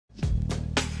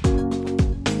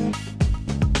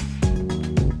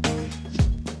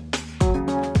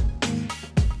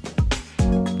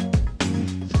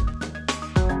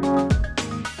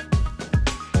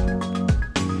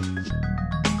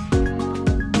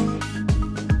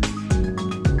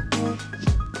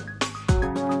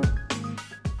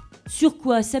sur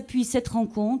quoi s'appuie cette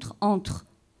rencontre entre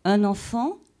un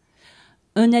enfant,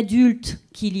 un adulte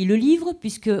qui lit le livre,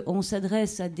 puisqu'on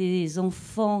s'adresse à des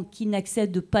enfants qui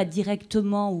n'accèdent pas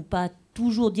directement ou pas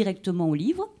toujours directement au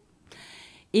livre,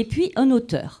 et puis un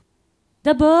auteur.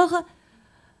 D'abord,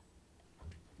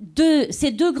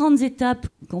 ces deux grandes étapes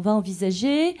qu'on va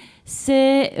envisager,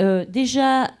 c'est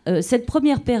déjà cette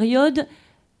première période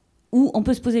où on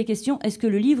peut se poser la question, est-ce que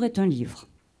le livre est un livre ?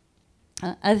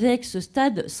 Avec ce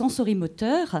stade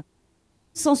sensorimoteur.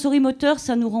 Sensorimoteur,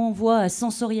 ça nous renvoie à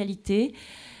sensorialité,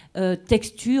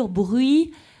 texture, bruit.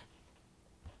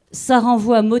 Ça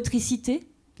renvoie à motricité,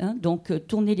 donc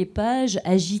tourner les pages,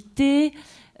 agiter,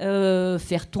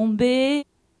 faire tomber.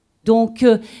 Donc,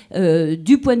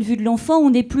 du point de vue de l'enfant,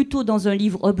 on est plutôt dans un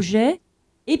livre-objet.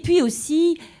 Et puis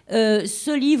aussi,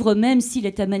 ce livre, même s'il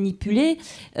est à manipuler,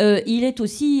 il est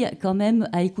aussi quand même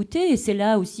à écouter. Et c'est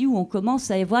là aussi où on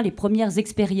commence à avoir les premières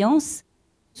expériences,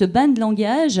 ce bain de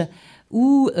langage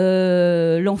où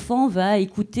l'enfant va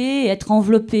écouter et être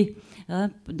enveloppé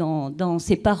dans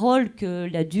ces paroles que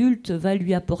l'adulte va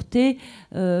lui apporter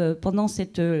pendant ces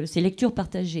lectures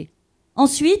partagées.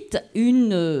 Ensuite,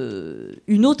 une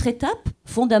autre étape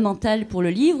fondamentale pour le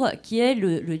livre, qui est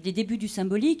les débuts du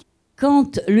symbolique.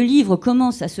 Quand le livre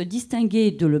commence à se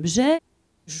distinguer de l'objet,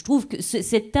 je trouve que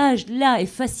cet âge-là est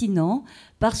fascinant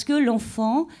parce que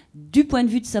l'enfant, du point de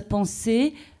vue de sa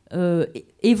pensée,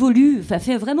 évolue,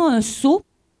 fait vraiment un saut.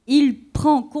 Il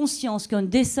prend conscience qu'un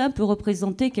dessin peut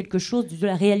représenter quelque chose de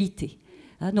la réalité.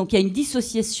 Donc il y a une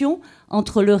dissociation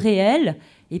entre le réel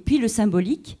et puis le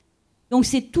symbolique. Donc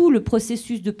c'est tout le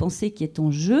processus de pensée qui est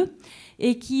en jeu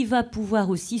et qui va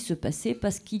pouvoir aussi se passer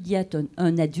parce qu'il y a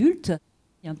un adulte.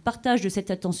 Il y a un partage de cette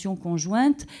attention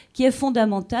conjointe qui est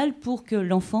fondamental pour que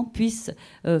l'enfant puisse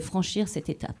franchir cette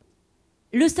étape.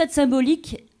 Le stade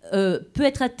symbolique peut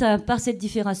être atteint par cette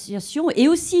différenciation et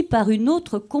aussi par une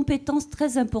autre compétence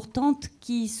très importante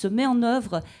qui se met en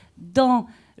œuvre dans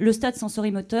le stade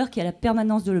sensorimoteur, qui est la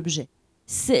permanence de l'objet.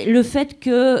 C'est le fait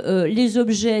que les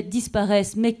objets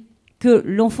disparaissent, mais que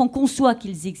l'enfant conçoit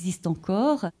qu'ils existent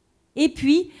encore. Et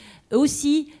puis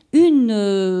aussi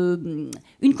une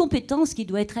compétence qui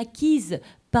doit être acquise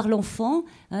par l'enfant,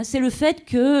 c'est le fait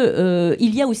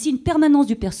qu'il y a aussi une permanence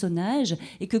du personnage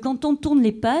et que quand on tourne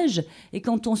les pages et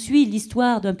quand on suit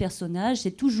l'histoire d'un personnage,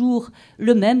 c'est toujours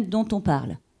le même dont on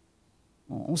parle.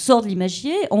 On sort de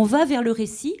l'imagier, on va vers le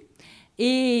récit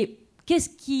et qu'est-ce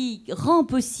qui rend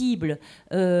possible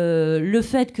le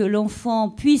fait que l'enfant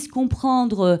puisse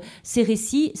comprendre ces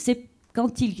récits? C'est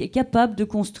quand il est capable de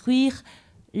construire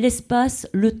l'espace,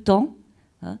 le temps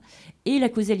et la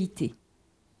causalité.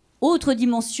 Autre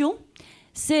dimension,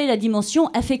 c'est la dimension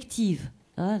affective.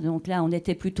 Donc là, on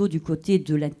était plutôt du côté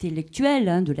de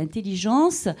l'intellectuel, de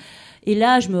l'intelligence. Et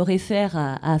là, je me réfère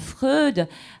à Freud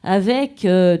avec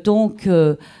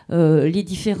les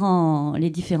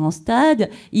différents stades.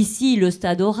 Ici, le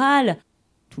stade oral.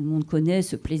 Tout le monde connaît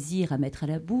ce plaisir à mettre à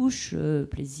la bouche,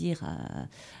 plaisir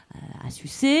à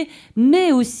sucer,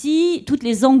 mais aussi toutes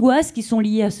les angoisses qui sont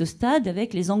liées à ce stade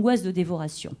avec les angoisses de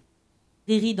dévoration.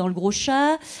 Riri dans le gros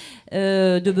chat,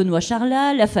 de Benoît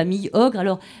Charlat, la famille ogre.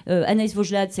 Alors, Anaïs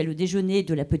Vaugelade, c'est le déjeuner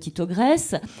de la petite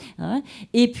ogresse.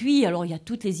 Et puis, alors, il y a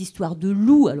toutes les histoires de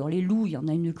loups. Alors, les loups, il y en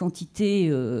a une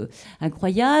quantité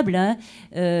incroyable.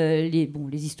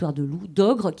 Les histoires de loups,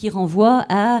 d'ogres, qui renvoient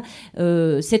à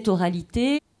cette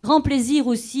oralité. Grand plaisir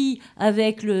aussi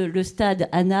avec le stade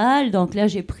anal. Donc là,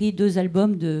 j'ai pris 2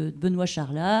 albums de Benoît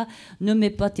Charlat. Ne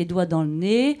mets pas tes doigts dans le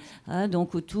nez.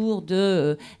 Donc autour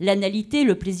de l'analité,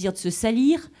 le plaisir de se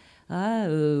salir,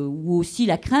 ou aussi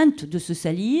la crainte de se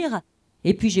salir.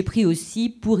 Et puis j'ai pris aussi,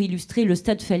 pour illustrer le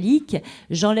stade phallique,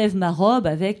 j'enlève ma robe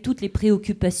avec toutes les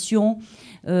préoccupations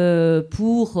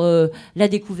pour la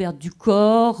découverte du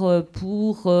corps,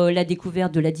 pour la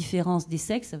découverte de la différence des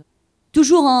sexes.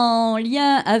 Toujours en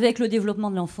lien avec le développement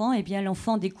de l'enfant, eh bien,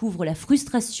 l'enfant découvre la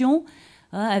frustration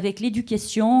avec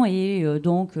l'éducation. Et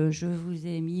donc, je vous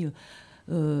ai mis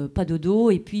Pas dodo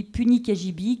et puis Puni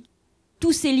Kajibi.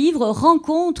 Tous ces livres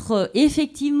rencontrent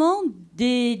effectivement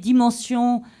des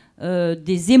dimensions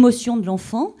des émotions de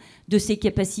l'enfant, de ses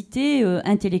capacités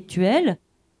intellectuelles.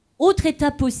 Autre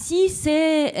étape aussi,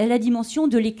 c'est la dimension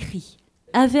de l'écrit,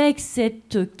 avec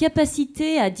cette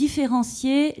capacité à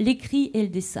différencier l'écrit et le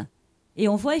dessin. Et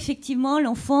on voit effectivement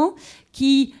l'enfant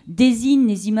qui désigne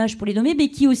les images pour les nommer, mais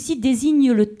qui aussi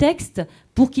désigne le texte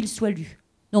pour qu'il soit lu.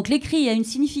 Donc l'écrit a une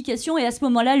signification et à ce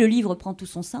moment-là, le livre prend tout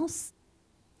son sens.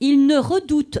 Il ne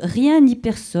redoute rien ni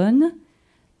personne.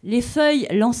 Les feuilles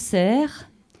l'enserrent.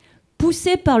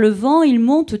 Poussé par le vent, il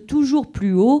monte toujours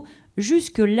plus haut,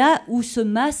 jusque là où se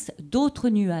massent d'autres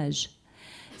nuages.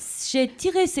 j'ai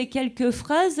tiré ces quelques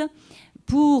phrases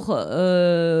pour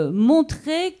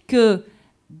montrer que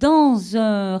dans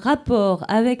un rapport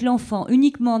avec l'enfant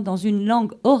uniquement dans une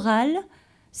langue orale,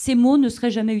 ces mots ne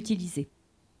seraient jamais utilisés.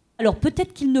 Alors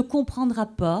peut-être qu'il ne comprendra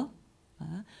pas,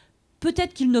 hein,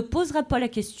 peut-être qu'il ne posera pas la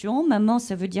question, maman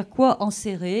ça veut dire quoi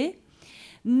enserrer,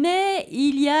 mais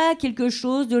il y a quelque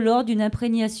chose de l'ordre d'une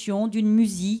imprégnation, d'une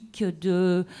musique,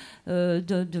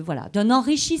 voilà, d'un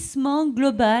enrichissement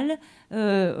global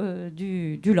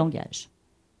du langage.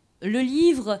 Le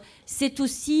livre, c'est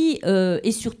aussi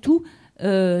et surtout,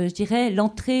 je dirais,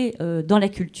 l'entrée dans la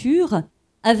culture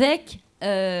avec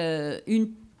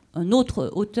un autre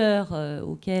auteur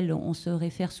auquel on se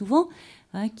réfère souvent,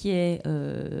 hein, qui est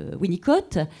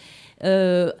Winnicott.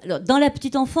 Alors, dans la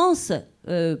petite enfance,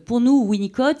 pour nous,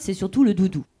 Winnicott, c'est surtout le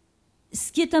doudou.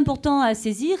 Ce qui est important à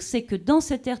saisir, c'est que dans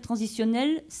cette ère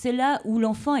transitionnelle, c'est là où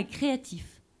l'enfant est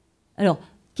créatif. Alors,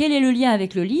 quel est le lien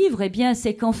avec le livre ? Eh bien,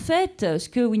 c'est qu'en fait, ce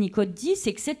que Winnicott dit,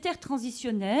 c'est que cette ère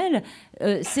transitionnelle,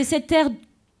 c'est cette ère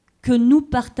que nous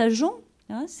partageons,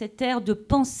 hein, cette ère de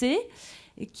pensée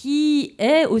qui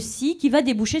est aussi, qui va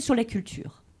déboucher sur la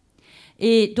culture.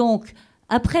 Et donc,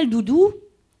 après le doudou,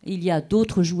 il y a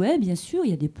d'autres jouets, bien sûr, il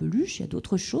y a des peluches, il y a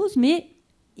d'autres choses, mais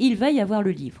il va y avoir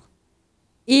le livre.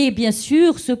 Et bien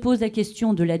sûr, se pose la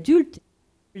question de l'adulte.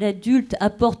 L'adulte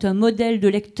apporte un modèle de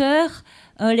lecteur.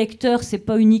 Un lecteur, c'est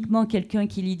pas uniquement quelqu'un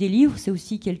qui lit des livres, c'est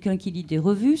aussi quelqu'un qui lit des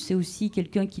revues, c'est aussi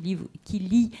quelqu'un qui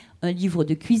lit un livre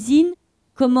de cuisine.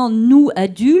 Comment nous,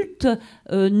 adultes,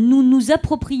 nous nous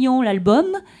approprions l'album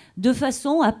de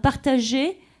façon à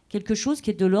partager quelque chose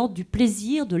qui est de l'ordre du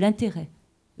plaisir, de l'intérêt.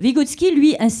 Vygotsky,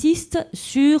 lui, insiste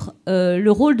sur le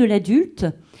rôle de l'adulte,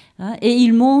 hein, et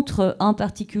il montre en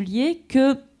particulier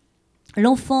que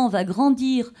l'enfant va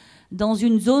grandir dans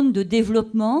une zone de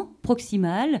développement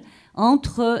proximal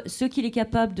entre ce qu'il est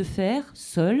capable de faire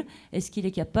seul et ce qu'il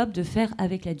est capable de faire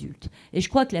avec l'adulte. Et je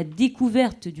crois que la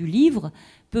découverte du livre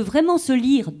peut vraiment se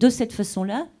lire de cette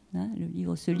façon-là, hein, le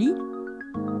livre se lit,